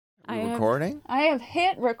recording? I have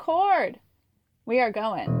hit record. We are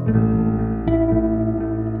going.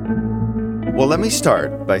 Well, let me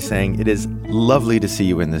start by saying it is lovely to see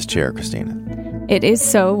you in this chair, Christina. It is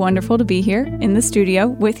so wonderful to be here in the studio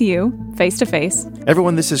with you, face to face.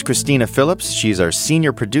 Everyone, this is Christina Phillips. She's our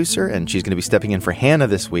senior producer, and she's going to be stepping in for Hannah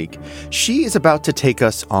this week. She is about to take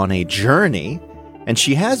us on a journey, and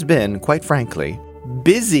she has been, quite frankly,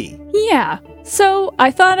 busy. Yeah. So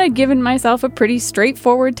I thought I'd given myself a pretty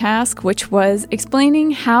straightforward task, which was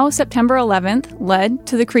explaining how September 11th led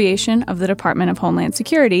to the creation of the Department of Homeland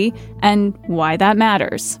Security and why that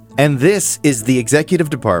matters. And this is the executive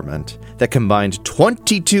department that combined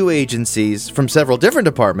 22 agencies from several different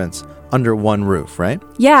departments under one roof, right?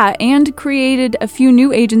 Yeah, and created a few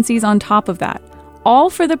new agencies on top of that,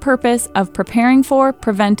 all for the purpose of preparing for,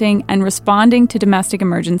 preventing, and responding to domestic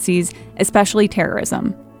emergencies, especially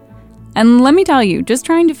terrorism. And let me tell you, just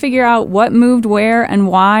trying to figure out what moved where and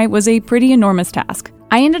why was a pretty enormous task.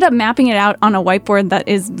 I ended up mapping it out on a whiteboard that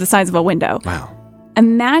is the size of a window. Wow.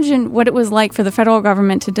 Imagine what it was like for the federal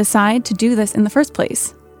government to decide to do this in the first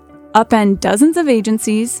place. Upend dozens of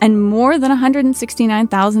agencies and more than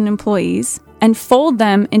 169,000 employees and fold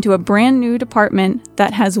them into a brand new department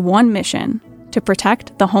that has one mission: to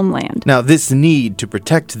protect the homeland. Now, this need to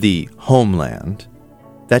protect the homeland,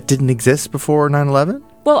 that didn't exist before 9/11?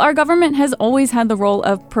 Well, our government has always had the role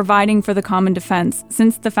of providing for the common defense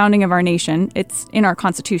since the founding of our nation. It's in our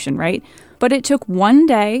Constitution, right? But it took one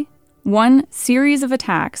day, one series of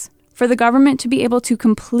attacks, for the government to be able to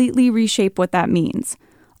completely reshape what that means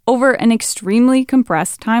over an extremely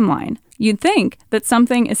compressed timeline. You'd think that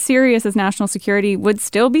something as serious as national security would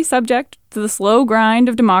still be subject to the slow grind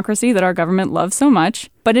of democracy that our government loves so much,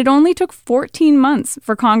 but it only took 14 months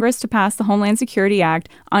for Congress to pass the Homeland Security Act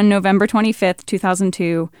on November 25th,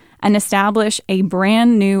 2002, and establish a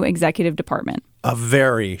brand new executive department. A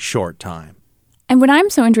very short time. And what I'm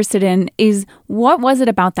so interested in is, what was it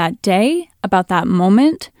about that day, about that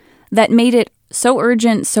moment, that made it so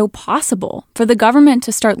urgent, so possible for the government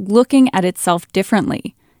to start looking at itself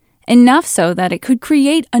differently? Enough so that it could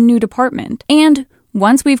create a new department. And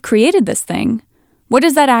once we've created this thing, what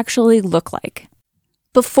does that actually look like?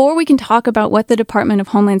 Before we can talk about what the Department of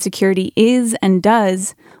Homeland Security is and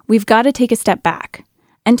does, we've got to take a step back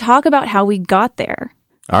and talk about how we got there.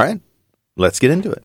 All right, let's get into it.